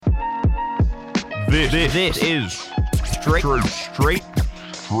This is straight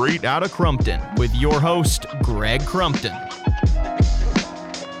out of Crumpton with your host, Greg Crumpton.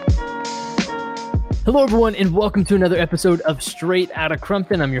 Hello, everyone, and welcome to another episode of Straight Outta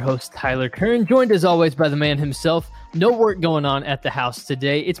Crumpton. I'm your host, Tyler Kern, joined as always by the man himself. No work going on at the house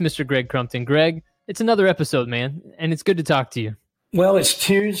today. It's Mr. Greg Crumpton. Greg, it's another episode, man, and it's good to talk to you. Well, it's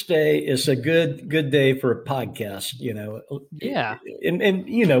Tuesday. It's a good day for a podcast, you know. Yeah. And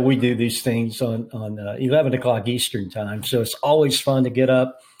you know, we do these things on 11 o'clock Eastern time. So it's always fun to get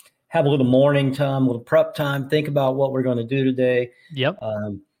up, have a little morning time, a little prep time, think about what we're going to do today. Yep.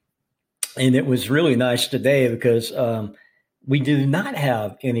 And it was really nice today because we do not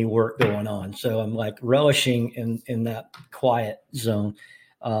have any work going on. So I'm like relishing in that quiet zone.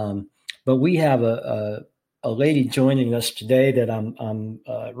 But we have a lady joining us today that I'm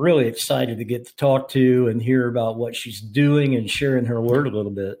really excited to get to talk to and hear about what she's doing and sharing her word a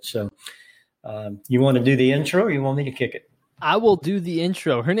little bit. So you want to do the intro or you want me to kick it? I will do the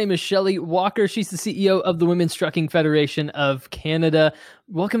intro. Her name is Shelley Walker. She's the CEO of the Women's Trucking Federation of Canada.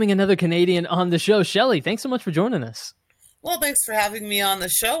 Welcoming another Canadian on the show. Shelley, thanks so much for joining us. Well, thanks for having me on the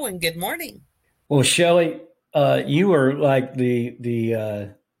show and good morning. Well, Shelley, you are like the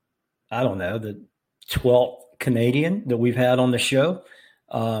 12th Canadian that we've had on the show.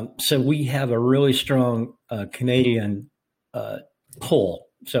 So we have a really strong Canadian pull.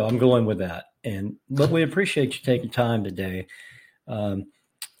 So I'm going with that. But we appreciate you taking time today.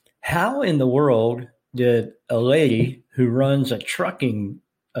 How in the world did a lady who runs a trucking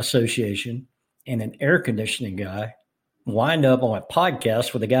association and an air conditioning guy wind up on a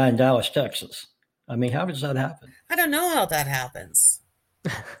podcast with a guy in Dallas, Texas? I mean, how does that happen? I don't know how that happens.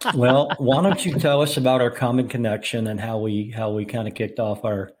 Well, why don't you tell us about our common connection and how we kind of kicked off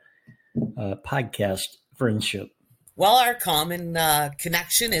our podcast friendship? Well, our common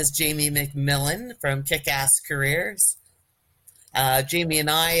connection is Jamie McMillan from Kick-Ass Careers. Jamie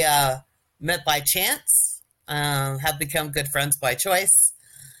and I met by chance, have become good friends by choice,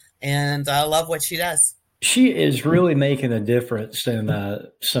 and I love what she does. She is really making a difference in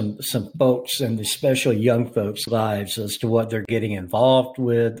some folks, and especially young folks' lives as to what they're getting involved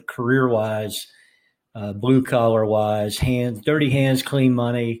with career-wise, blue-collar-wise, dirty hands, clean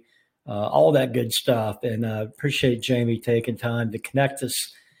money, all that good stuff. And I appreciate Jamie taking time to connect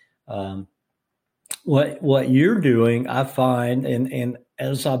us. What you're doing, I find, and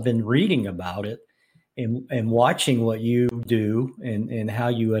as I've been reading about it and watching what you do and how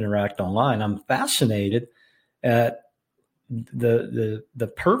you interact online, I'm fascinated at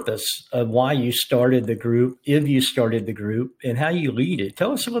the purpose of why you started the group, if you started the group, and how you lead it.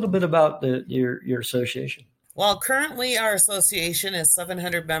 Tell us a little bit about your association. Well, currently our association is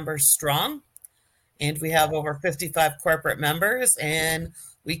 700 members strong, and we have over 55 corporate members, and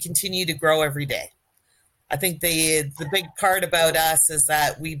we continue to grow every day. I think the big part about us is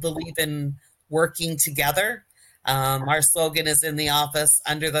that we believe in working together. Our slogan is in the office,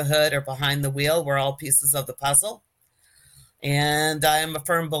 under the hood, or behind the wheel. We're all pieces of the puzzle. And I am a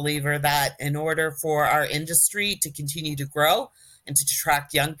firm believer that in order for our industry to continue to grow and to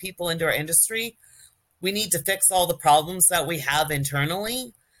attract young people into our industry, we need to fix all the problems that we have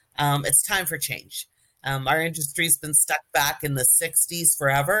internally. It's time for change. Our industry's been stuck back in the 60s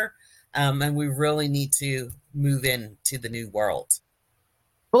forever, and we really need to move into the new world.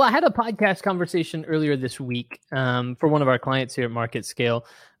 Well, I had a podcast conversation earlier this week for one of our clients here at Market Scale,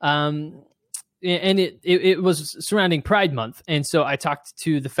 and it was surrounding Pride Month. And so I talked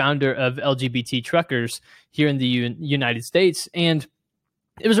to the founder of LGBT Truckers here in the United States, and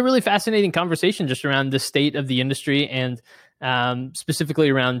it was a really fascinating conversation just around the state of the industry and specifically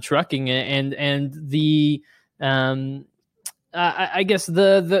around trucking and the I guess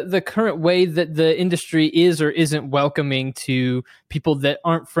the current way that the industry is or isn't welcoming to people that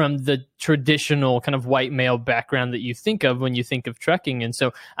aren't from the traditional kind of white male background that you think of when you think of trucking. And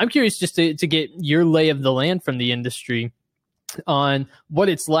so I'm curious just to get your lay of the land from the industry on what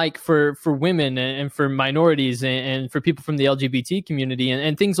it's like for women and for minorities and for people from the LGBT community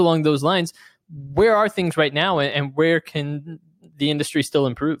and things along those lines. Where are things right now and where can the industry still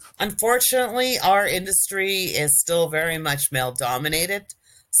improve? Unfortunately, our industry is still very much male dominated,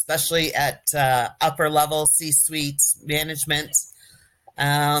 especially at upper level C-suite management.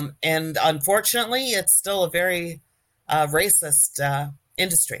 And unfortunately, it's still a very racist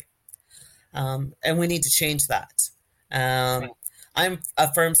industry. And we need to change that. I'm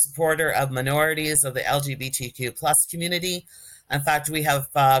a firm supporter of minorities, of the LGBTQ plus community. In fact, we have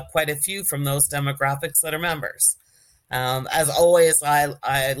quite a few from those demographics that are members. As always,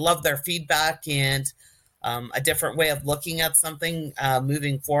 I love their feedback and a different way of looking at something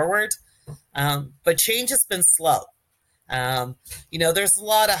moving forward. But change has been slow. There's a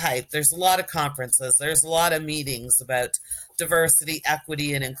lot of hype. There's a lot of conferences. There's a lot of meetings about diversity,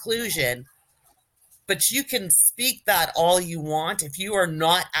 equity, and inclusion. But you can speak that all you want. If you are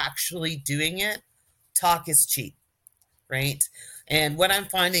not actually doing it, talk is cheap, right? And what I'm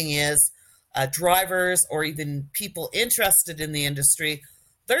finding is drivers or even people interested in the industry,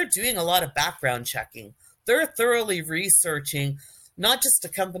 they're doing a lot of background checking. They're thoroughly researching not just a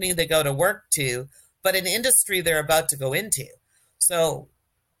company they go to work to, but an industry they're about to go into. So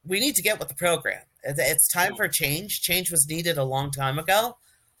we need to get with the program. It's time for change. Change was needed a long time ago,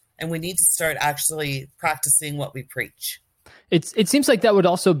 and we need to start actually practicing what we preach. It seems like that would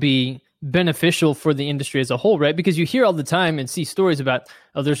also be beneficial for the industry as a whole, right? Because you hear all the time and see stories about,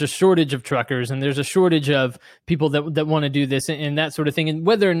 oh, there's a shortage of truckers and there's a shortage of people that want to do this and that sort of thing. And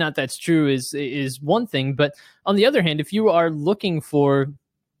whether or not that's true is one thing. But on the other hand, if you are looking for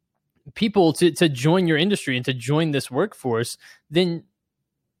people to join your industry and to join this workforce, then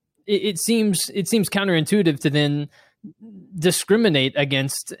it seems counterintuitive to then discriminate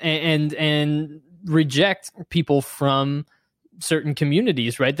against and reject people from certain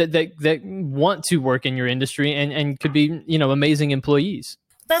communities, right? That want to work in your industry and could be, amazing employees.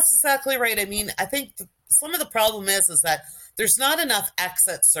 That's exactly right. I mean, I think some of the problem is that there's not enough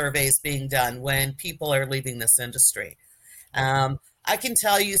exit surveys being done when people are leaving this industry. I can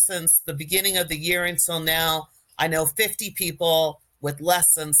tell you since the beginning of the year until now, I know 50 people with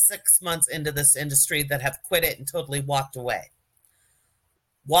less than 6 months into this industry that have quit it and totally walked away.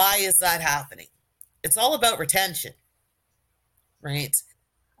 Why is that happening? It's all about retention, right?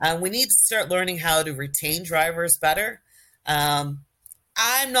 We need to start learning how to retain drivers better. I'm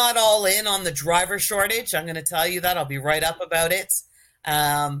not all in on the driver shortage. I'm going to tell you that. I'll be right up about it.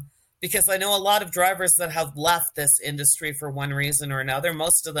 Because I know a lot of drivers that have left this industry for one reason or another.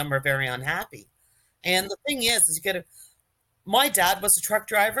 Most of them are very unhappy. And the thing is my dad was a truck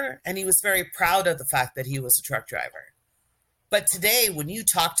driver, and he was very proud of the fact that he was a truck driver. But today, when you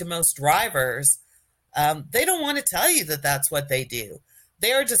talk to most drivers, they don't want to tell you that that's what they do.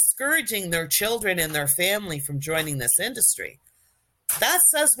 They are discouraging their children and their family from joining this industry. That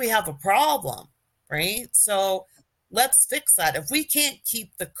says we have a problem, right? So let's fix that. If we can't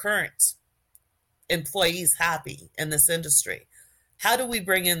keep the current employees happy in this industry, how do we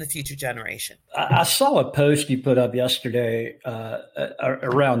bring in the future generation? I saw a post you put up yesterday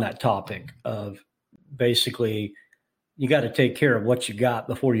around that topic of basically you got to take care of what you got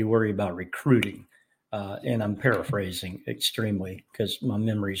before you worry about recruiting. And I'm paraphrasing extremely because my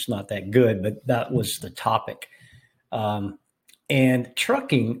memory's not that good, but that was the topic. And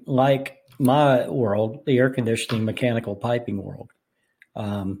trucking, like my world, the air conditioning, mechanical piping world,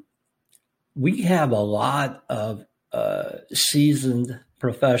 we have a lot of seasoned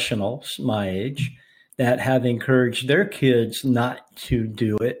professionals my age that have encouraged their kids not to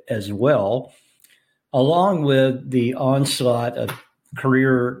do it as well, along with the onslaught of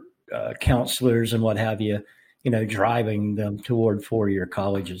career counselors and what have you, driving them toward four-year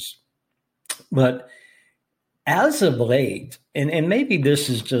colleges. But as of late, and maybe this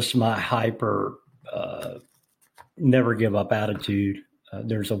is just my hyper never give up attitude.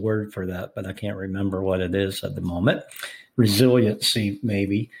 There's a word for that, but I can't remember what it is at the moment. Resiliency,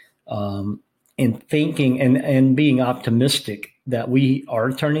 maybe, in thinking and being optimistic that we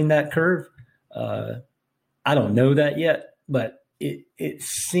are turning that curve. I don't know that yet, but it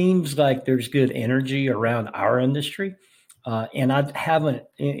seems like there's good energy around our industry. And I haven't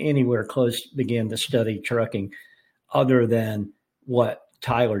anywhere close began to study trucking other than what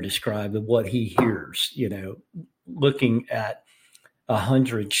Tyler described of what he hears, looking at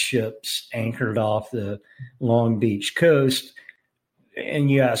 100 ships anchored off the Long Beach coast. And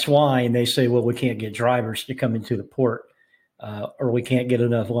you ask why, and they say, well, we can't get drivers to come into the port, or we can't get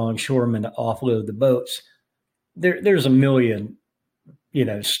enough longshoremen to offload the boats. There's a million,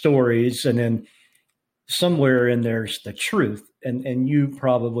 stories. And then somewhere in there's the truth. And you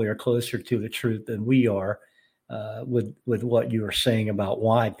probably are closer to the truth than we are with what you were saying about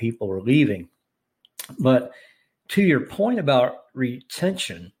why people are leaving. But to your point about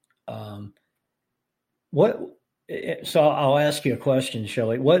retention, so I'll ask you a question,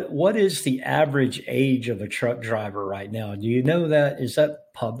 Shelley. What is the average age of a truck driver right now? Do you know that? Is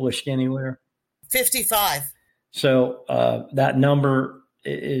that published anywhere? 55. So that number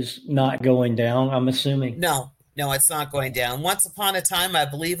is not going down, I'm assuming? No, it's not going down. Once upon a time, I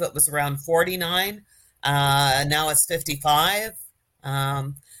believe it was around 49. Now it's 55.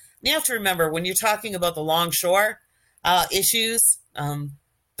 You have to remember, when you're talking about the longshore issues,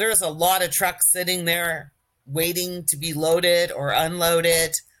 there's a lot of trucks sitting there waiting to be loaded or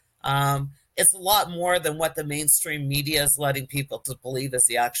unloaded. It's a lot more than what the mainstream media is letting people to believe is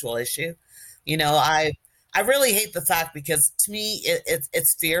the actual issue. I really hate the fact, because to me,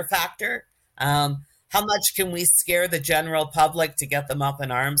 it's fear factor. How much can we scare the general public to get them up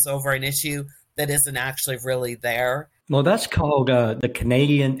in arms over an issue that isn't actually really there? Well, that's called the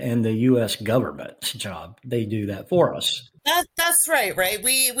Canadian and the U.S. government's job. They do that for us. That's right?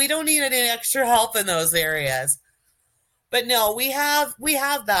 We don't need any extra help in those areas. But no, we have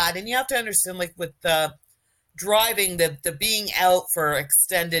that, and you have to understand, like with the driving, the being out for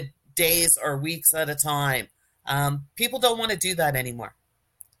extended days or weeks at a time, people don't want to do that anymore,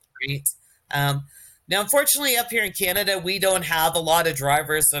 right? Now, unfortunately, up here in Canada, we don't have a lot of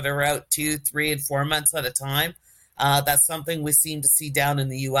drivers that are out 2, 3, and 4 months at a time. That's something we seem to see down in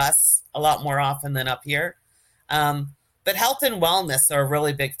the U.S. a lot more often than up here. But health and wellness are a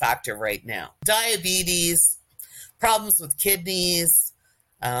really big factor right now. Diabetes, problems with kidneys,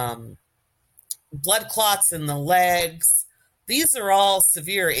 blood clots in the legs. These are all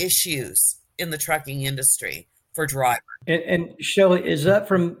severe issues in the trucking industry for drivers. And Shelley, is that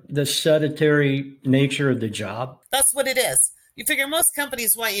from the sedentary nature of the job? That's what it is. You figure most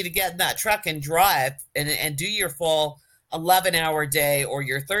companies want you to get in that truck and drive and do your full 11-hour day or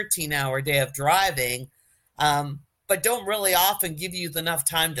your 13-hour day of driving, but don't really often give you enough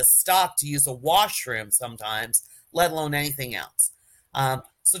time to stop to use a washroom sometimes, let alone anything else.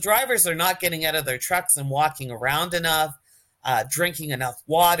 So drivers are not getting out of their trucks and walking around enough, drinking enough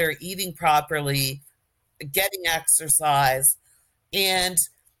water, eating properly, getting exercise. And,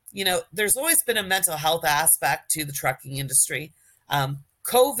 there's always been a mental health aspect to the trucking industry.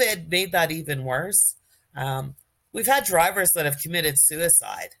 COVID made that even worse. We've had drivers that have committed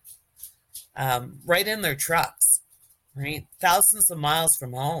suicide right in their trucks, right? Thousands of miles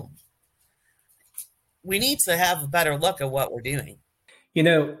from home. We need to have a better look at what we're doing.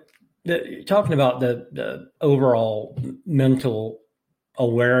 Talking about the overall mental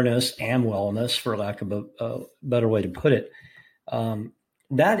awareness and wellness, for lack of a better way to put it,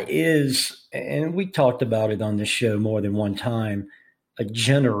 that is, and we talked about it on this show more than one time, a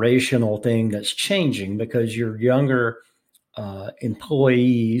generational thing that's changing, because your younger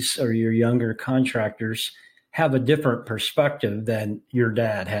employees or your younger contractors have a different perspective than your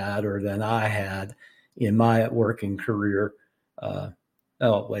dad had or than I had in my working career. I'm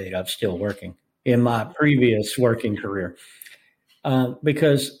still working in my previous working career.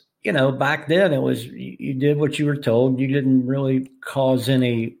 Because, back then it was, you did what you were told. You didn't really cause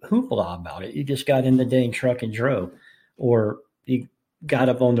any hoopla about it. You just got in the dang truck and drove, or you got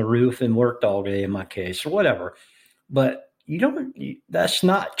up on the roof and worked all day in my case, or whatever. But that's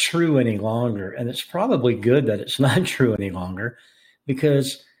not true any longer. And it's probably good that it's not true any longer,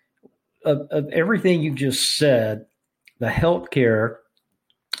 because of everything you just said. The healthcare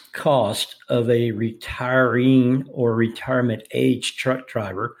cost of a retiring or retirement age truck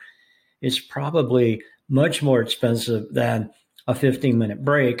driver is probably much more expensive than a 15-minute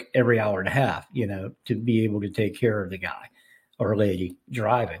break every hour and a half, to be able to take care of the guy or lady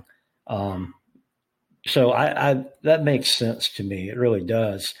driving. So I that makes sense to me. It really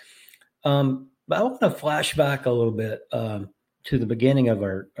does. But I want to flash back a little bit to the beginning of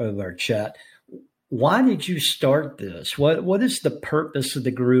our chat. Why did you start this? What is the purpose of the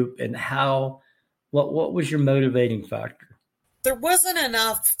group, and what was your motivating factor? There wasn't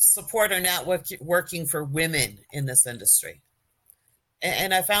enough support or networking for women in this industry.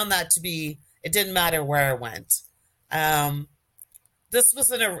 And I found that to be, it didn't matter where I went. This was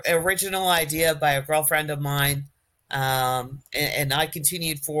an original idea by a girlfriend of mine. And I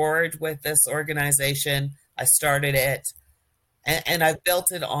continued forward with this organization. I started it, and I've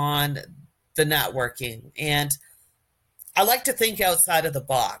built it on the networking. And I like to think outside of the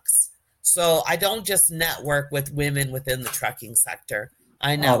box. So I don't just network with women within the trucking sector.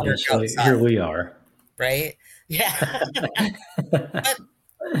 I network outside. Here we are. Right? Yeah. But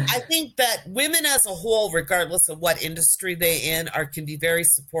I think that women as a whole, regardless of what industry they're in, can be very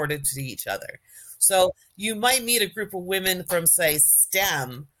supportive to each other. So you might meet a group of women from, say,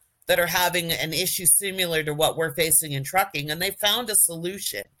 STEM that are having an issue similar to what we're facing in trucking, and they found a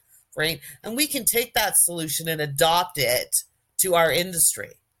solution, right? And we can take that solution and adopt it to our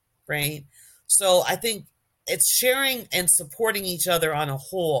industry, right? So I think it's sharing and supporting each other on a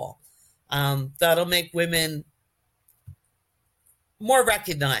whole that'll make women more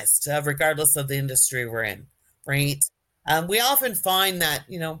recognized, regardless of the industry we're in, right? We often find that,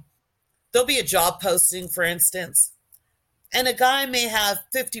 there'll be a job posting, for instance, and a guy may have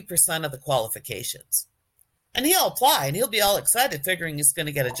 50% of the qualifications. And he'll apply and he'll be all excited figuring he's going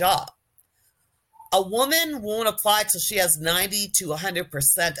to get a job. A woman won't apply till she has 90 to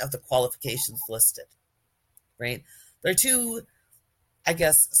 100% of the qualifications listed, right? They're too, I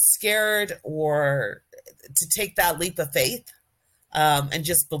guess, scared or to take that leap of faith and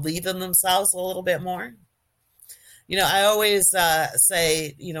just believe in themselves a little bit more. You know, I always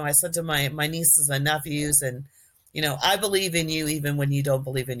say, you know, I said to my nieces and nephews, and, you know, I believe in you even when you don't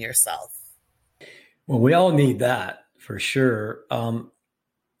believe in yourself. Well, we all need that for sure.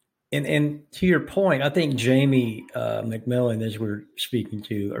 And to your point, I think Jamie McMillan, as we're speaking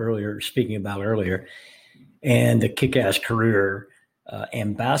about earlier, and the Kick-Ass Career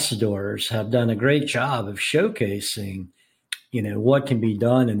ambassadors have done a great job of showcasing, you know, what can be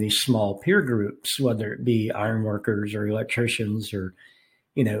done in these small peer groups, whether it be ironworkers or electricians or,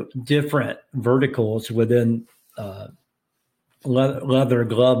 you know, different verticals within leather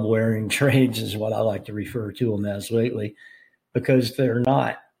glove wearing trades is what I like to refer to them as lately, because they're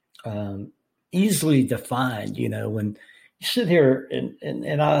not easily defined. You know, when you sit here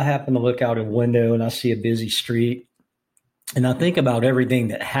and I happen to look out a window and I see a busy street and I think about everything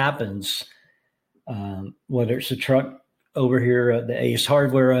that happens, whether it's a truck over here, the Ace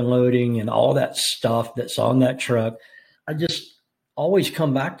Hardware unloading and all that stuff that's on that truck, I just always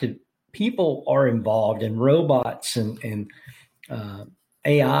come back to people are involved, and robots and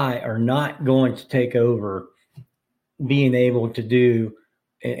AI are not going to take over being able to do,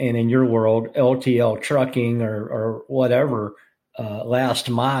 and in your world, LTL trucking or whatever, last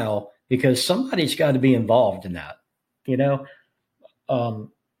mile, because somebody's got to be involved in that, you know?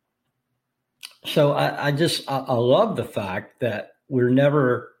 So I love the fact that we're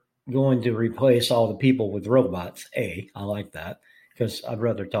never going to replace all the people with robots. I like that, because I'd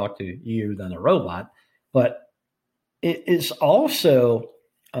rather talk to you than a robot. But it is also,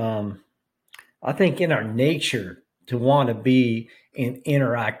 I think, in our nature to want to be and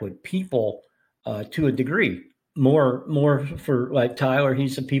interact with people to a degree. More for like Tyler,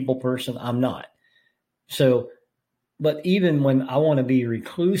 he's a people person. I'm not. So, but even when I want to be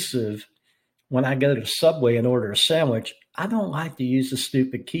reclusive, when I go to Subway and order a sandwich, I don't like to use the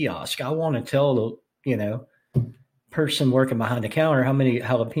stupid kiosk. I want to tell the, you know, person working behind the counter how many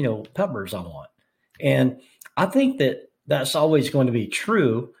jalapeno peppers I want. And I think that that's always going to be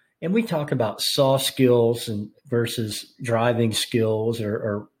true. And we talk about soft skills and versus driving skills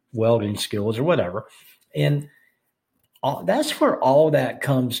or welding skills or whatever. And that's where all that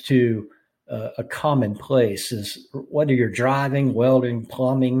comes to a common place, is whether you're driving, welding,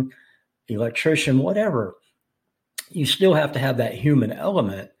 plumbing, electrician, whatever, you still have to have that human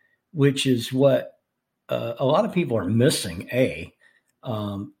element, which is what a lot of people are missing,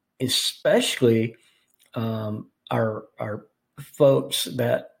 especially our folks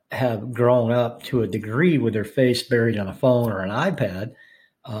that have grown up to a degree with their face buried on a phone or an iPad,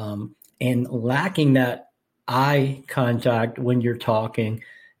 and lacking that eye contact when you're talking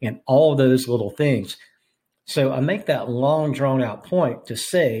and all those little things. So I make that long drawn out point to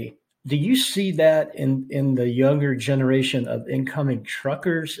say, do you see that in the younger generation of incoming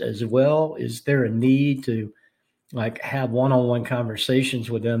truckers as well? Is there a need to like have one-on-one conversations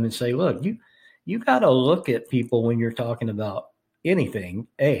with them and say, look, you got to look at people when you're talking about anything,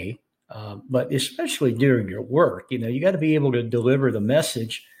 but especially during your work, you know, you got to be able to deliver the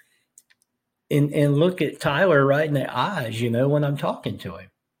message and look at Tyler right in the eyes, you know, when I'm talking to him.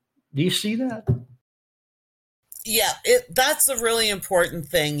 Do you see that? Yeah, that's a really important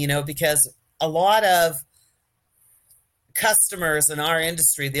thing, you know, because a lot of customers in our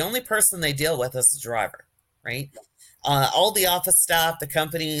industry, the only person they deal with is the driver, right? All the office staff, the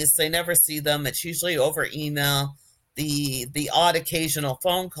companies, they never see them. It's usually over email, the odd occasional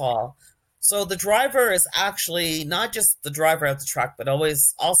phone call. So the driver is actually not just the driver of the truck, but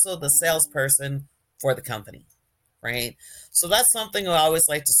always also the salesperson for the company, right? So that's something I always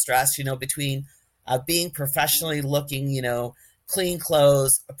like to stress, you know, between being professionally looking, you know, clean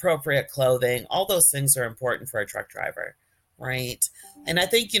clothes, appropriate clothing, all those things are important for a truck driver, right? And I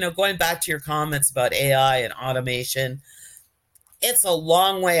think, you know, going back to your comments about AI and automation, it's a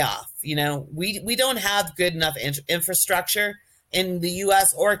long way off. You know, we don't have good enough infrastructure in the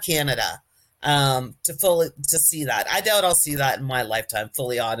US or Canada to see that. I doubt I'll see that in my lifetime,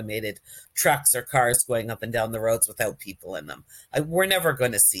 fully automated trucks or cars going up and down the roads without people in them. We're never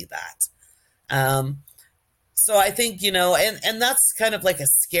going to see that. So I think, you know, and that's kind of like a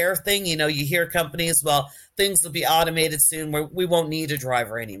scare thing. You know, you hear companies, well, things will be automated soon where we won't need a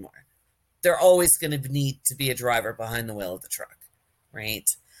driver anymore. They're always going to need to be a driver behind the wheel of the truck, right?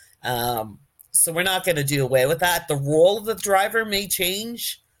 So we're not going to do away with that. The role of the driver may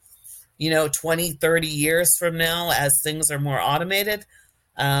change, you know, 20, 30 years from now as things are more automated.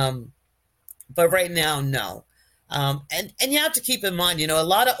 But right now, no. And you have to keep in mind, a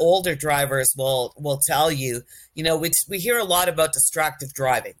lot of older drivers will tell you, we hear a lot about distracted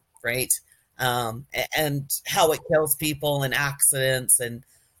driving, right? And how it kills people and accidents. And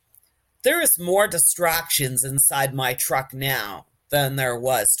there is more distractions inside my truck now than there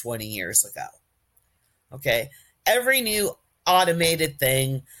was 20 years ago. Okay. Every new automated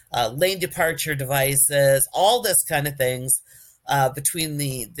thing, lane departure devices, all this kind of things, between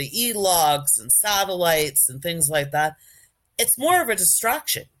the e-logs and satellites and things like that, it's more of a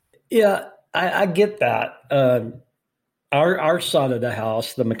distraction. Yeah, I get that. Our side of the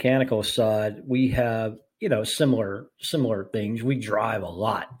house, the mechanical side, we have, similar things. We drive a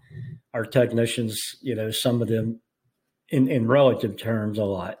lot. Our technicians, some of them in relative terms, a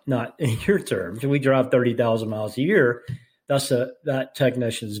lot, not in your terms. We drive 30,000 miles a year. That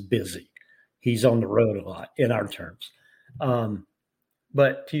technician's busy. He's on the road a lot in our terms.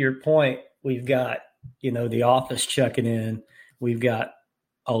 But to your point, we've got, the office checking in. We've got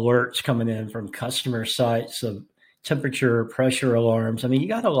alerts coming in from customer sites of temperature, pressure alarms. I mean, you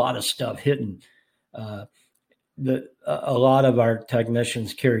got a lot of stuff hitting. A lot of our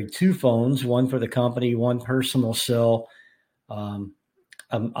technicians carry two phones, one for the company, one personal cell. I'm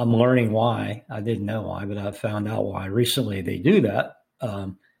learning why. I didn't know why, but I found out why recently they do that.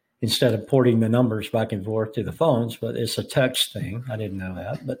 Instead of porting the numbers back and forth to the phones, but it's a text thing. I didn't know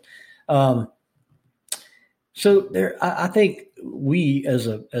that. But so there, I think we as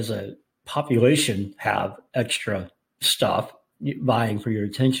a population have extra stuff vying for your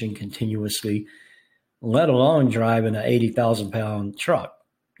attention continuously, let alone driving an 80,000 pound truck,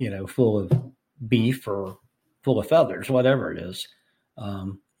 full of beef or full of feathers, whatever it is.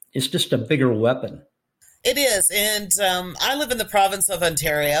 It's just a bigger weapon. It is. And I live in the province of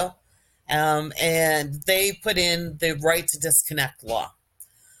Ontario, and they put in the right to disconnect law.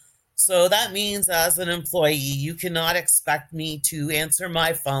 So that means as an employee, you cannot expect me to answer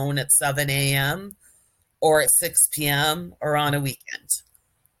my phone at 7 a.m. or at 6 p.m. or on a weekend.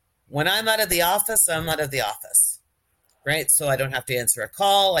 When I'm out of the office, I'm out of the office, right? So I don't have to answer a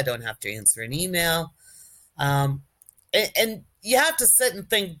call. I don't have to answer an email. And you have to sit and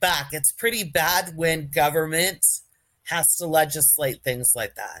think back. It's pretty bad when government has to legislate things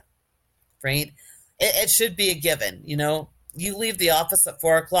like that, right? It should be a given. You leave the office at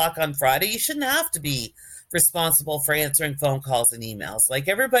 4 o'clock on Friday, you shouldn't have to be responsible for answering phone calls and emails. Like,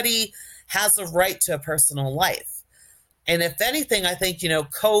 everybody has a right to a personal life. And if anything, I think,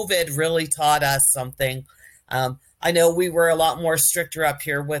 COVID really taught us something. I know we were a lot more stricter up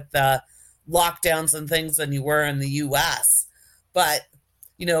here with lockdowns and things than you were in the US. But,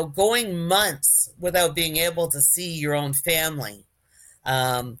 going months without being able to see your own family,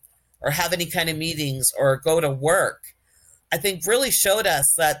 or have any kind of meetings or go to work, I think really showed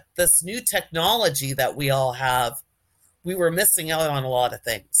us that this new technology that we all have, we were missing out on a lot of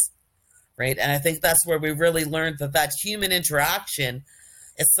things, right? And I think that's where we really learned that human interaction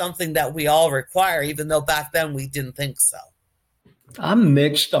is something that we all require, even though back then we didn't think so. I'm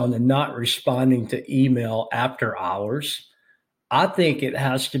mixed on the not responding to email after hours. I think it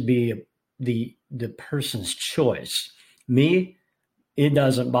has to be the person's choice. Me, it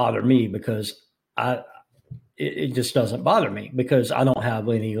doesn't bother me because it just doesn't bother me because I don't have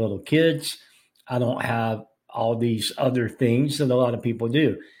any little kids. I don't have all these other things that a lot of people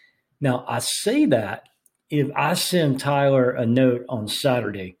do. Now, I say that if I send Tyler a note on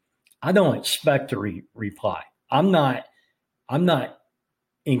Saturday, I don't expect a reply. I'm not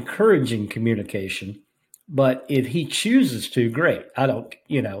encouraging communication, but if he chooses to, great.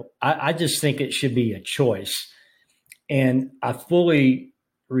 I just think it should be a choice. And I fully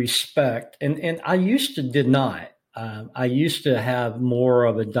respect, and I used to deny. I used to have more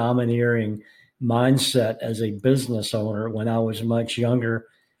of a domineering mindset as a business owner when I was much younger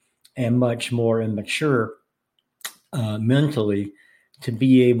and much more immature mentally, to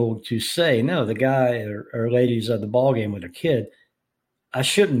be able to say, no, the guy or ladies at the ballgame with a kid, I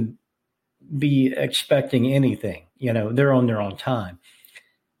shouldn't be expecting anything. They're on their own time.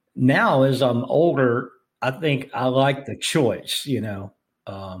 Now, as I'm older, I think I like the choice.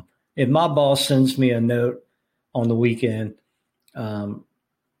 If my boss sends me a note on the weekend,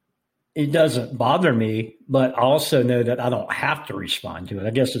 it doesn't bother me, but I also know that I don't have to respond to it,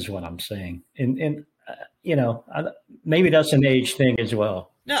 I guess is what I'm saying. And maybe that's an age thing as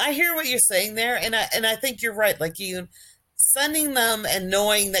well. No, I hear what you're saying there. And I think you're right. Like, you sending them and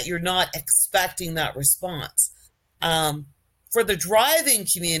knowing that you're not expecting that response. For the driving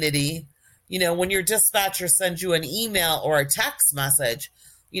community, when your dispatcher sends you an email or a text message,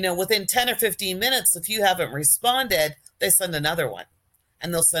 within 10 or 15 minutes, if you haven't responded, they send another one,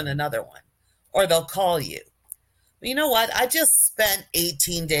 and they'll send another one. or they'll call you. But you know what? I just spent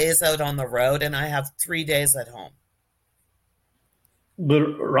 18 days out on the road and I have 3 days at home. But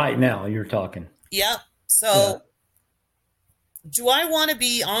right now you're talking. Yep. So do I want to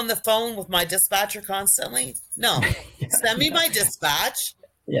be on the phone with my dispatcher constantly? No. Send me my dispatch.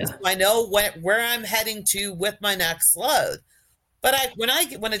 Yeah. So I know where I'm heading to with my next load. But when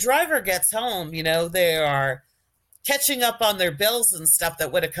a driver gets home, they are catching up on their bills and stuff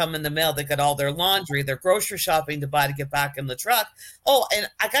that would have come in the mail. They got all their laundry, their grocery shopping to buy to get back in the truck. Oh, and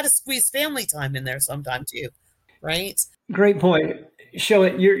I got to squeeze family time in there sometime too, right? Great point. Show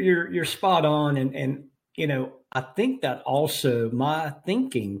it. You're spot on, and I think that also my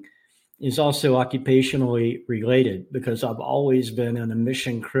thinking is also occupationally related, because I've always been in a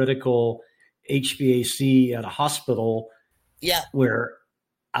mission critical HVAC at a hospital, where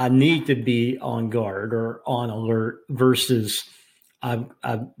I need to be on guard or on alert versus I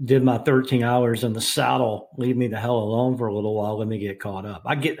did my 13 hours in the saddle. Leave me the hell alone for a little while. Let me get caught up.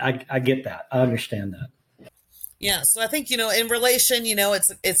 I get that. I understand that. Yeah. So I think, in relation,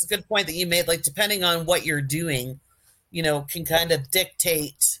 it's a good point that you made, like, depending on what you're doing, can kind of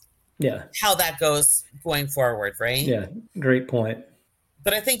dictate how that goes going forward. Right. Yeah. Great point.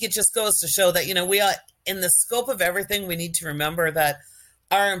 But I think it just goes to show that, we are in the scope of everything. We need to remember that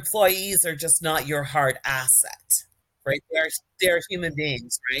our employees are just not your hard asset, right? They're human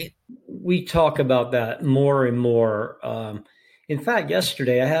beings, right? We talk about that more and more. In fact,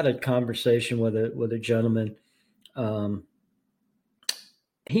 yesterday I had a conversation with a gentleman.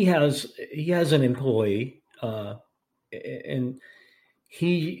 He has an employee, and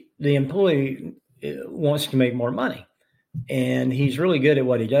the employee wants to make more money, and he's really good at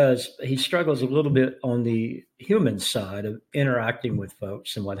what he does. He struggles a little bit on the human side of interacting with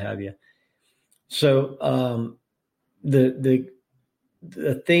folks and what have you. So the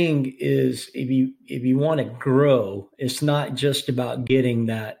thing is, if you want to grow, it's not just about getting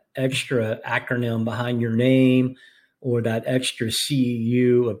that extra acronym behind your name or that extra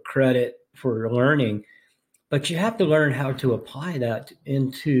CEU of credit for learning, but you have to learn how to apply that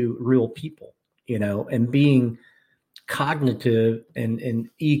into real people, and being cognitive and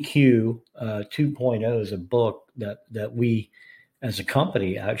EQ 2.0 is a book that we as a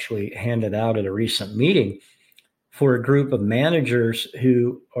company actually handed out at a recent meeting for a group of managers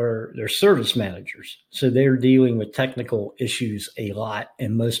who they're service managers. So they're dealing with technical issues a lot,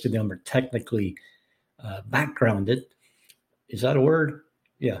 and most of them are technically backgrounded. Is that a word?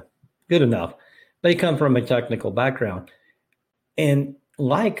 Yeah, good enough. They come from a technical background. And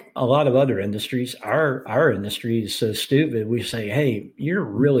like a lot of other industries, our industry is so stupid. We say, hey, you're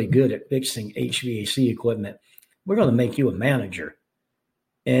really good at fixing HVAC equipment. We're going to make you a manager.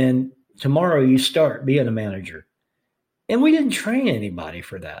 And tomorrow you start being a manager. And we didn't train anybody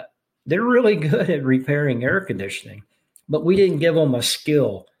for that. They're really good at repairing air conditioning, but we didn't give them a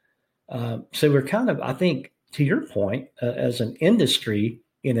skill. So we're kind of, I think, to your point, as an industry,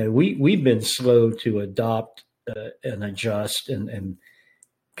 we've been slow to adopt and adjust and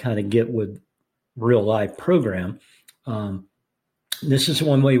kind of get with real life program. This is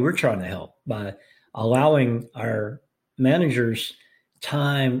one way we're trying to help by allowing our managers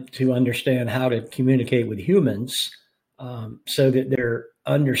time to understand how to communicate with humans, so that they're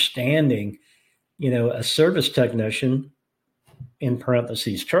understanding, a service technician, in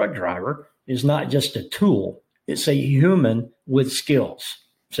parentheses, truck driver, is not just a tool. It's a human with skills.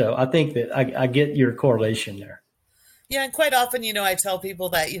 So I think that I get your correlation there. Yeah. And quite often, I tell people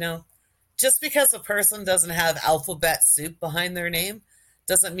that, just because a person doesn't have alphabet soup behind their name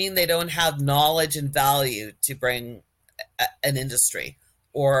doesn't mean they don't have knowledge and value to bring an industry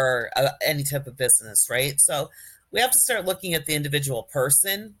or any type of business, right? So we have to start looking at the individual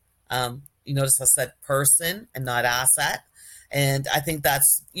person. You notice I said person and not asset. And I think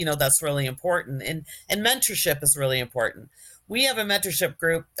that's really important. And mentorship is really important. We have a mentorship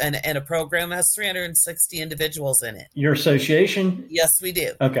group and a program that has 360 individuals in it. Your association? Yes, we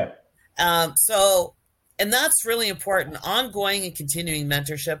do. Okay. And that's really important. Ongoing and continuing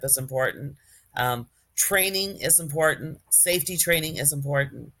mentorship is important. Training is important. Safety training is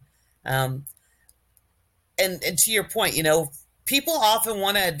important. And to your point, people often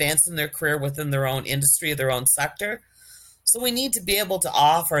want to advance in their career within their own industry, their own sector. So we need to be able to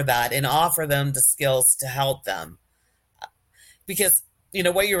offer that and offer them the skills to help them. Because,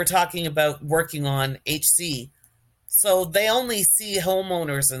 what you were talking about working on HC, so they only see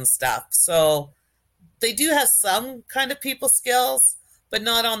homeowners and stuff. So they do have some kind of people skills, but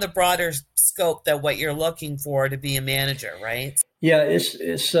not on the broader scope that what you're looking for to be a manager, right? Yeah,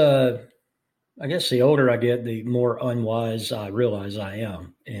 it's I guess the older I get, the more unwise I realize I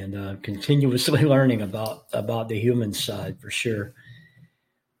am, and continuously learning about the human side for sure.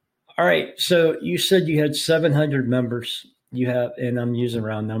 All right, so you said you had 700 members. You have, and I'm using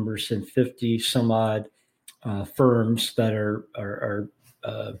round numbers, and 50 some odd firms that are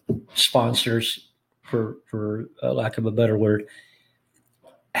sponsors, for lack of a better word.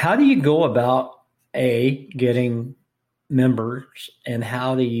 How do you go about getting members, and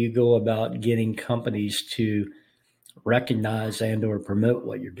how do you go about getting companies to recognize and or promote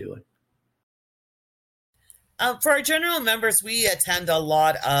what you're doing? For our general members, we attend a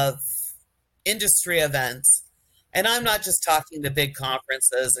lot of industry events. And I'm not just talking the big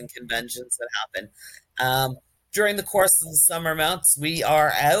conferences and conventions that happen. During the course of the summer months, we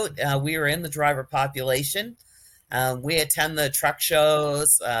are out. We are in the driver population. We attend the truck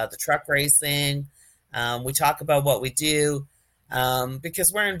shows, the truck racing. We talk about what we do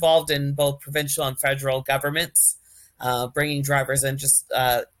because we're involved in both provincial and federal governments, bringing drivers in just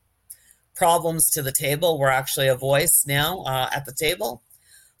problems to the table. We're actually a voice now at the table.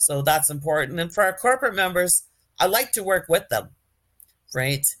 So that's important. And for our corporate members, I like to work with them,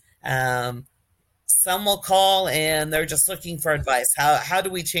 right? Some will call and they're just looking for advice. How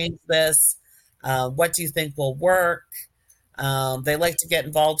do we change this? What do you think will work? They like to get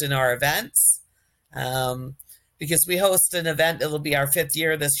involved in our events because we host an event. It'll be our 5th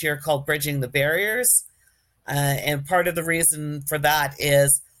year this year, called Bridging the Barriers. And part of the reason for that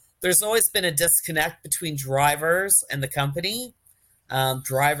is there's always been a disconnect between drivers and the company,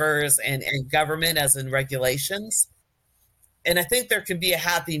 drivers and government, as in regulations. And I think there can be a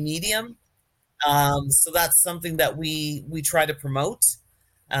happy medium. So that's something that we try to promote,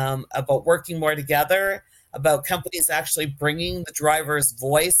 about working more together, about companies actually bringing the driver's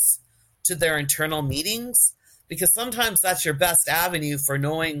voice to their internal meetings, because sometimes that's your best avenue for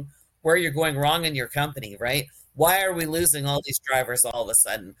knowing where you're going wrong in your company, right? Why are we losing all these drivers all of a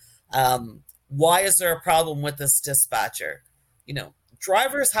sudden? Why is there a problem with this dispatcher?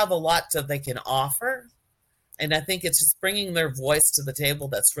 Drivers have a lot that they can offer. And I think it's just bringing their voice to the table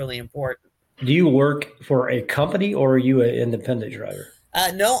that's really important. Do you work for a company, or are you an independent driver?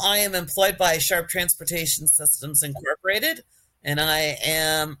 No, I am employed by Sharp Transportation Systems Incorporated, and I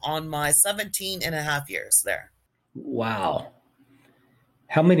am on my 17 and a half years there. Wow.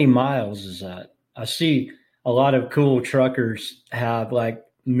 How many miles is that? I see a lot of cool truckers have like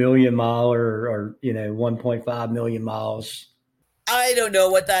million mile or 1.5 million miles. I don't know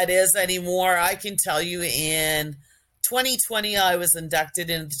what that is anymore. I can tell you in 2020, I was inducted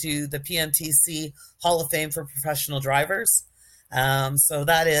into the PMTC Hall of Fame for professional drivers. So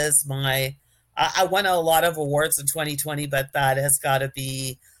that is I won a lot of awards in 2020, but that has got to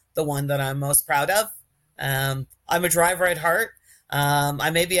be the one that I'm most proud of. I'm a driver at heart.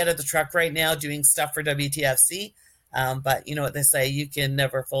 I may be out of the truck right now doing stuff for WTFC, but you know what they say, you can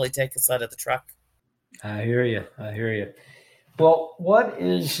never fully take us out of the truck. I hear you. Well,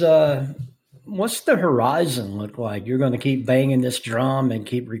 what's the horizon look like? You're going to keep banging this drum and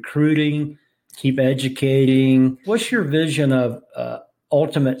keep recruiting, keep educating. What's your vision of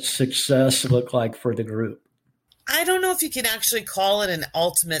ultimate success look like for the group? I don't know if you can actually call it an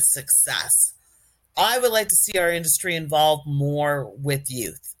ultimate success. I would like to see our industry involved more with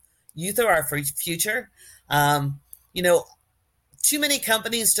youth. Youth are our future. Too many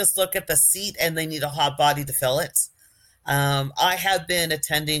companies just look at the seat and they need a hot body to fill it. I have been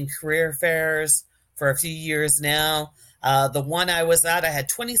attending career fairs for a few years now. The one I was at, I had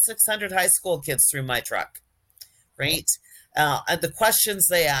 2,600 high school kids through my truck, right? And the questions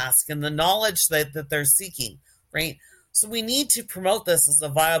they ask and the knowledge that they're seeking, right? So we need to promote this as a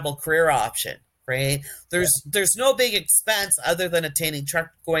viable career option, right? There's no big expense other than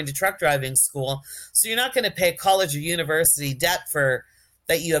going to truck driving school. So you're not going to pay college or university debt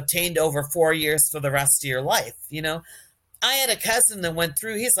that you obtained over 4 years for the rest of your life. I had a cousin that went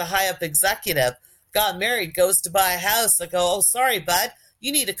through, he's a high up executive, got married, goes to buy a house. I go, oh, sorry, bud,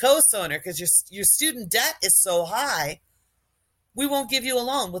 you need a co-signer because your student debt is so high. We won't give you a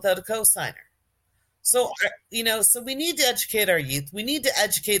loan without a co-signer. So, so we need to educate our youth. We need to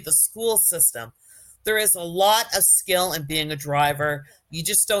educate the school system. There is a lot of skill in being a driver. You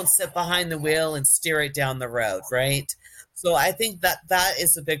just don't sit behind the wheel and steer it down the road, right? So I think that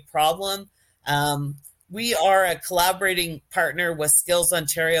is a big problem. We are a collaborating partner with Skills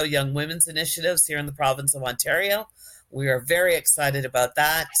Ontario Young Women's Initiatives here in the province of Ontario. We are very excited about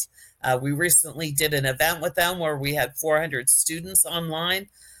that. We recently did an event with them where we had 400 students online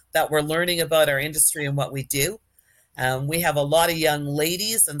that were learning about our industry and what we do. We have a lot of young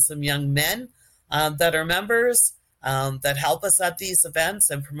ladies and some young men that are members. that help us at these events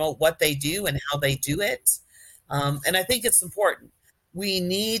and promote what they do and how they do it. And I think it's important. We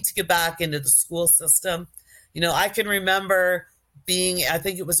need to get back into the school system. I can remember being, I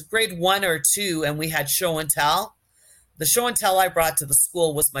think it was grade 1 or 2, and we had show and tell. The show and tell I brought to the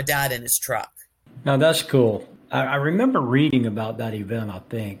school was my dad in his truck. Now, that's cool. I remember reading about that event, I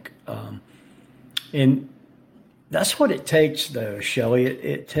think. And that's what it takes, though, Shelley.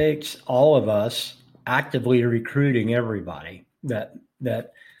 It takes all of us actively recruiting everybody that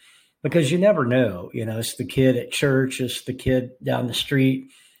because you never know. It's the kid at church, it's the kid down the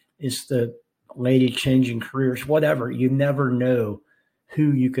street, it's the lady changing careers, whatever. You never know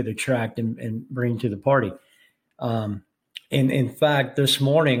who you could attract and bring to the party. And in fact, this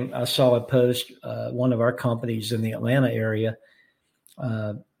morning I saw a post, one of our companies in the Atlanta area,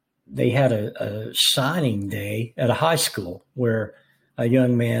 they had a signing day at a high school where a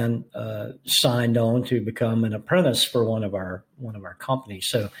young man signed on to become an apprentice for one of our companies.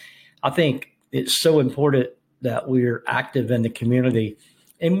 So I think it's so important that we're active in the community,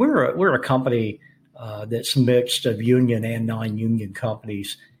 and we're a company that's mixed of union and non-union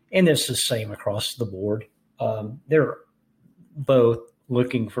companies, and it's the same across the board. They're both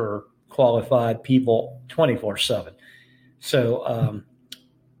looking for qualified people 24/7. So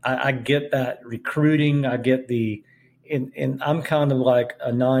I get that recruiting. I get and I'm kind of like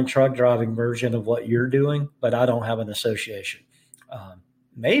a non-truck driving version of what you're doing, but I don't have an association.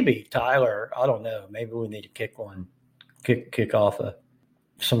 Maybe Tyler, I don't know. Maybe we need to kick off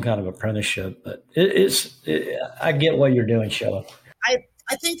some kind of apprenticeship. But I get what you're doing, Shelley. I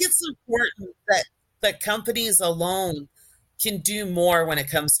think it's important that companies alone can do more when it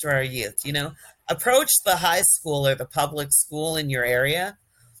comes to our youth. Approach the high school or the public school in your area,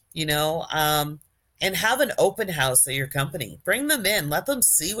 and have an open house at your company. Bring them in, let them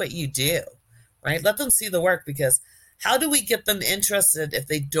see what you do, right? Let them see the work, because how do we get them interested if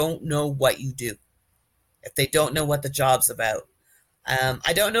they don't know what you do? If they don't know what the job's about?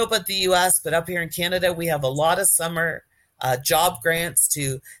 I don't know about the US, but up here in Canada, we have a lot of summer job grants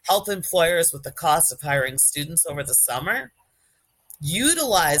to help employers with the cost of hiring students over the summer.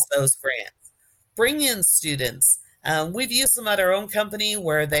 Utilize those grants. Bring in students. We've used them at our own company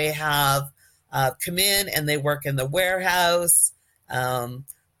where they have come in and they work in the warehouse.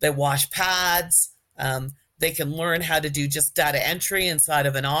 They wash pads. They can learn how to do just data entry inside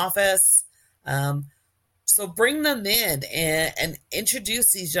of an office. So bring them in and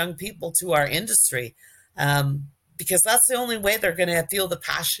introduce these young people to our industry, because that's the only way they're going to feel the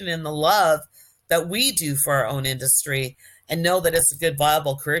passion and the love that we do for our own industry and know that it's a good,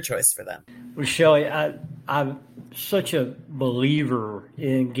 viable career choice for them. Well, Shelley, I'm such a believer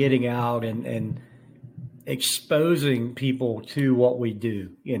in getting out and exposing people to what we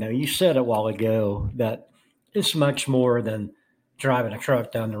do. You said a while ago that it's much more than driving a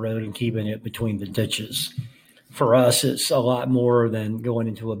truck down the road and keeping it between the ditches. For us, it's a lot more than going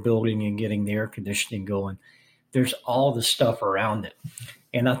into a building and getting the air conditioning going. There's all the stuff around it.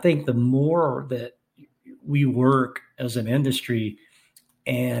 And I think the more that we work as an industry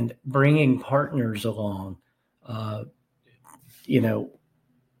and bringing partners along,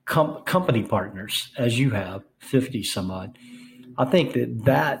 company partners, as you have 50 some odd, I think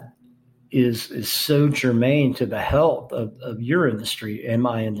that is so germane to the health of your industry and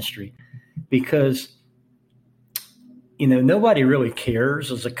my industry, because nobody really cares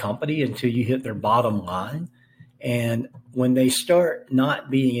as a company until you hit their bottom line. And when they start not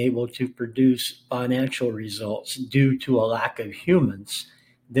being able to produce financial results due to a lack of humans,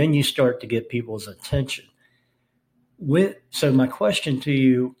 then you start to get people's attention. So my question to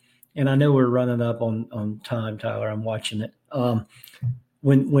you, and I know we're running up on time, Tyler, I'm watching it.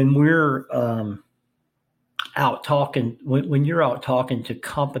 When we're out talking, when you're out talking to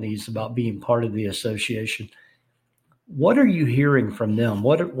companies about being part of the association, what are you hearing from them?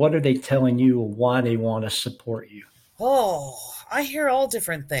 What are they telling you why they want to support you? Oh, I hear all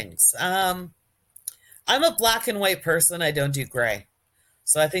different things. I'm a black and white person. I don't do gray.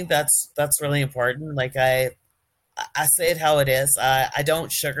 So I think that's really important. Like I say it how it is. I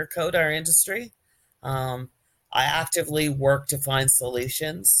don't sugarcoat our industry. I actively work to find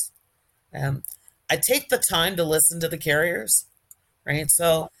solutions. I take the time to listen to the carriers, right?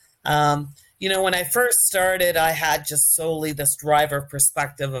 So, when I first started, I had just solely this driver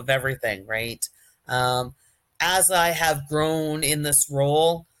perspective of everything, right? As I have grown in this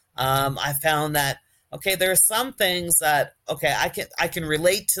role, I found that, okay, there are some things that, okay, I can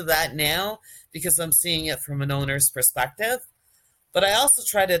relate to that now because I'm seeing it from an owner's perspective. But I also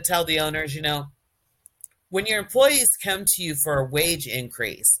try to tell the owners, when your employees come to you for a wage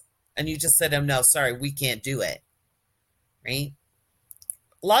increase and you just say to them, no, sorry, we can't do it. right?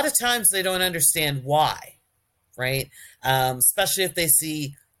 A lot of times they don't understand why, right? Especially if they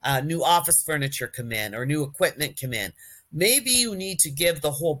see new office furniture come in or new equipment come in. Maybe you need to give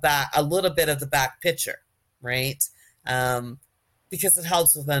the whole back, a little bit of the back picture, right? Because it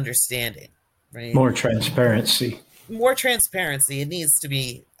helps with understanding, right? More transparency. More transparency. It needs to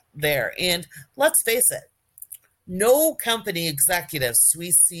be there. And let's face it, no company executive,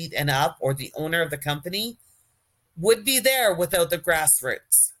 C-suite and up, or the owner of the company would be there without the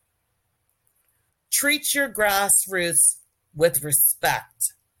grassroots. Treat your grassroots with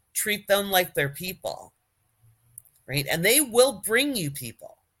respect. Treat them like they're people, right? And they will bring you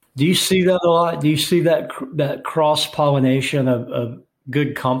people. Do you see that a lot? Do you see that cross-pollination of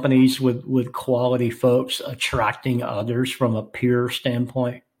good companies with quality folks attracting others from a peer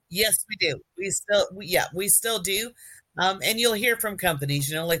standpoint? Yes, we do. We still do. And you'll hear from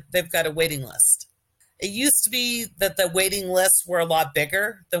companies, like they've got a waiting list. It used to be that the waiting lists were a lot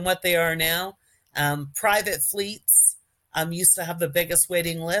bigger than what they are now. Private fleets used to have the biggest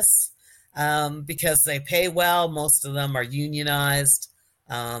waiting lists because they pay well. Most of them are unionized.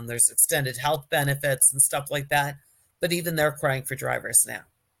 There's extended health benefits and stuff like that. But even they're crying for drivers now,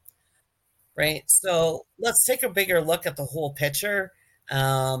 right? So let's take a bigger look at the whole picture.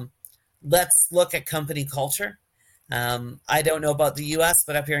 Let's look at company culture. I don't know about the US,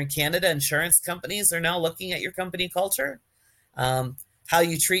 but up here in Canada, insurance companies are now looking at your company culture, how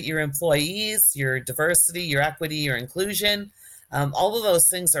you treat your employees, your diversity, your equity, your inclusion. All of those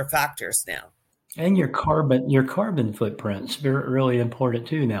things are factors now. And your carbon footprint's really important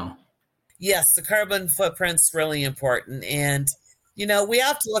too now. Yes, the carbon footprint's really important. And, we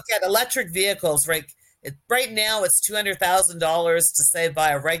have to look at electric vehicles, right? Right now, it's $200,000 to say buy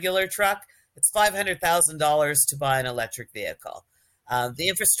a regular truck. It's $500,000 to buy an electric vehicle. The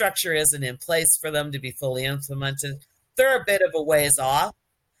infrastructure isn't in place for them to be fully implemented. They're a bit of a ways off.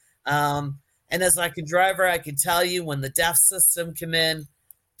 And as a driver, I can tell you when the DEF system come in,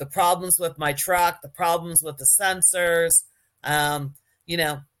 the problems with my truck, the problems with the sensors,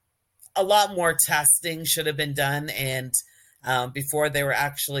 a lot more testing should have been done and before they were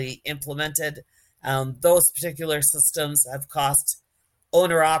actually implemented. Those particular systems have cost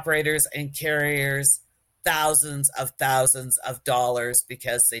owner-operators and carriers thousands of dollars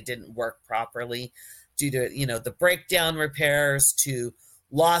because they didn't work properly due to, the breakdown repairs, to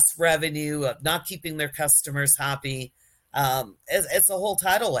lost revenue, of not keeping their customers happy. It's a whole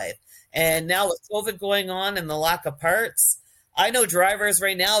tidal wave. And now with COVID going on and the lack of parts, I know drivers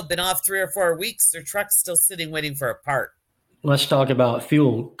right now have been off 3 or 4 weeks. Their truck's still sitting waiting for a part. Let's talk about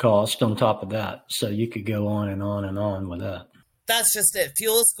fuel cost on top of that. So you could go on and on and on with that. That's just it.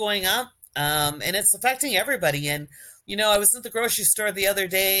 Fuel's going up, and it's affecting everybody. And, I was at the grocery store the other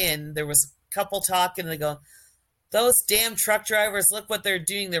day, and there was a couple talking, and they go, those damn truck drivers, look what they're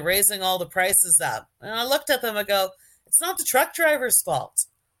doing. They're raising all the prices up. And I looked at them, I go, it's not the truck driver's fault.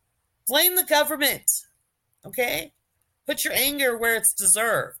 Blame the government, okay? Put your anger where it's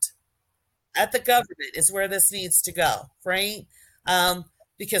deserved. At the government is where this needs to go, right?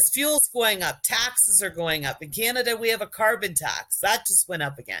 Because fuel's going up, taxes are going up. In Canada, we have a carbon tax. That just went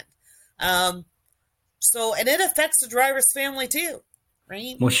up again. And it affects the driver's family too,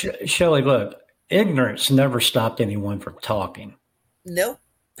 right? Well, Shelley, look, ignorance never stopped anyone from talking. Nope.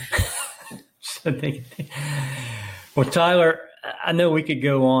 Well, Tyler, I know we could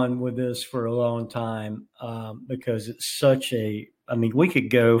go on with this for a long time because it's such we could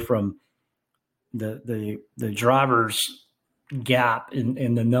go from the driver's gap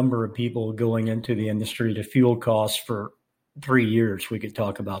in the number of people going into the industry to fuel costs for 3 years. We could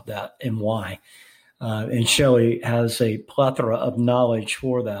talk about that and why. And Shelley has a plethora of knowledge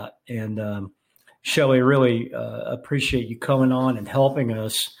for that. And Shelley, really appreciate you coming on and helping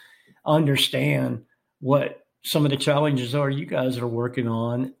us understand what some of the challenges are you guys are working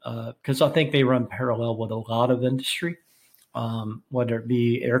on, because I think they run parallel with a lot of industry, whether it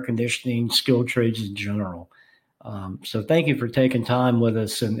be air conditioning, skilled trades in general. So thank you for taking time with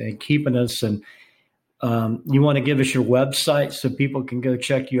us and keeping us. And you want to give us your website so people can go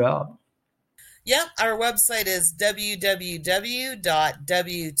check you out? Yep. Our website is www.wtfc.ca,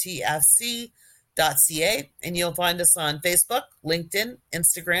 and you'll find us on Facebook, LinkedIn,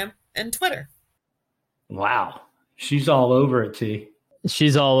 Instagram, and Twitter. Wow. She's all over it, T.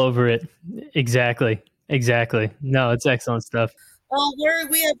 She's all over it. Exactly. No, it's excellent stuff. Well,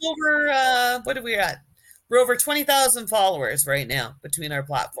 we have over, what are we at? We're over 20,000 followers right now between our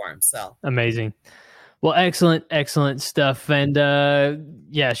platforms. So amazing. Well, excellent stuff. And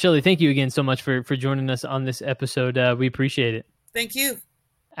Shelley, thank you again so much for joining us on this episode. We appreciate it. Thank you.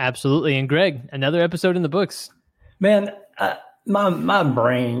 Absolutely. And Greg, another episode in the books. Man, My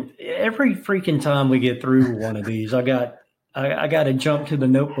brain, every freaking time we get through one of these, I got to jump to the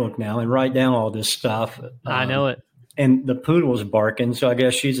notebook now and write down all this stuff. I know it. And the poodle's barking, so I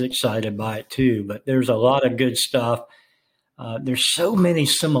guess she's excited by it too. But there's a lot of good stuff. There's so many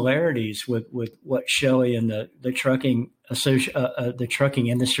similarities with what Shelley and the trucking the trucking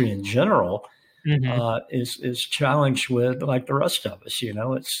industry in general is challenged with, like the rest of us.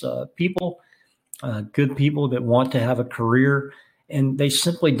 It's people, good people that want to have a career, and they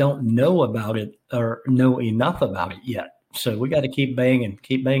simply don't know about it or know enough about it yet. So we got to keep banging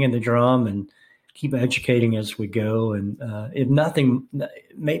the drum and keep educating as we go. And if nothing,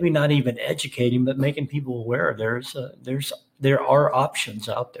 maybe not even educating, but making people aware there are options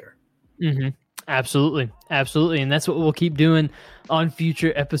out there. Mm-hmm. Absolutely. And that's what we'll keep doing on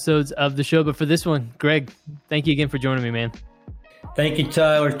future episodes of the show. But for this one, Greg, thank you again for joining me, man. Thank you,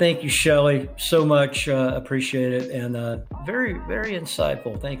 Tyler. Thank you, Shelley. So much. Appreciate it. And very, very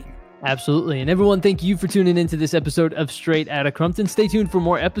insightful. Thank you. Absolutely. And everyone, thank you for tuning into this episode of Straight Outta Crumpton. Stay tuned for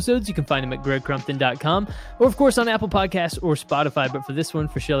more episodes. You can find them at gregcrumpton.com or, of course, on Apple Podcasts or Spotify. But for this one,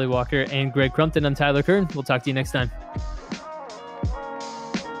 for Shelley Walker and Greg Crumpton, I'm Tyler Kern. We'll talk to you next time.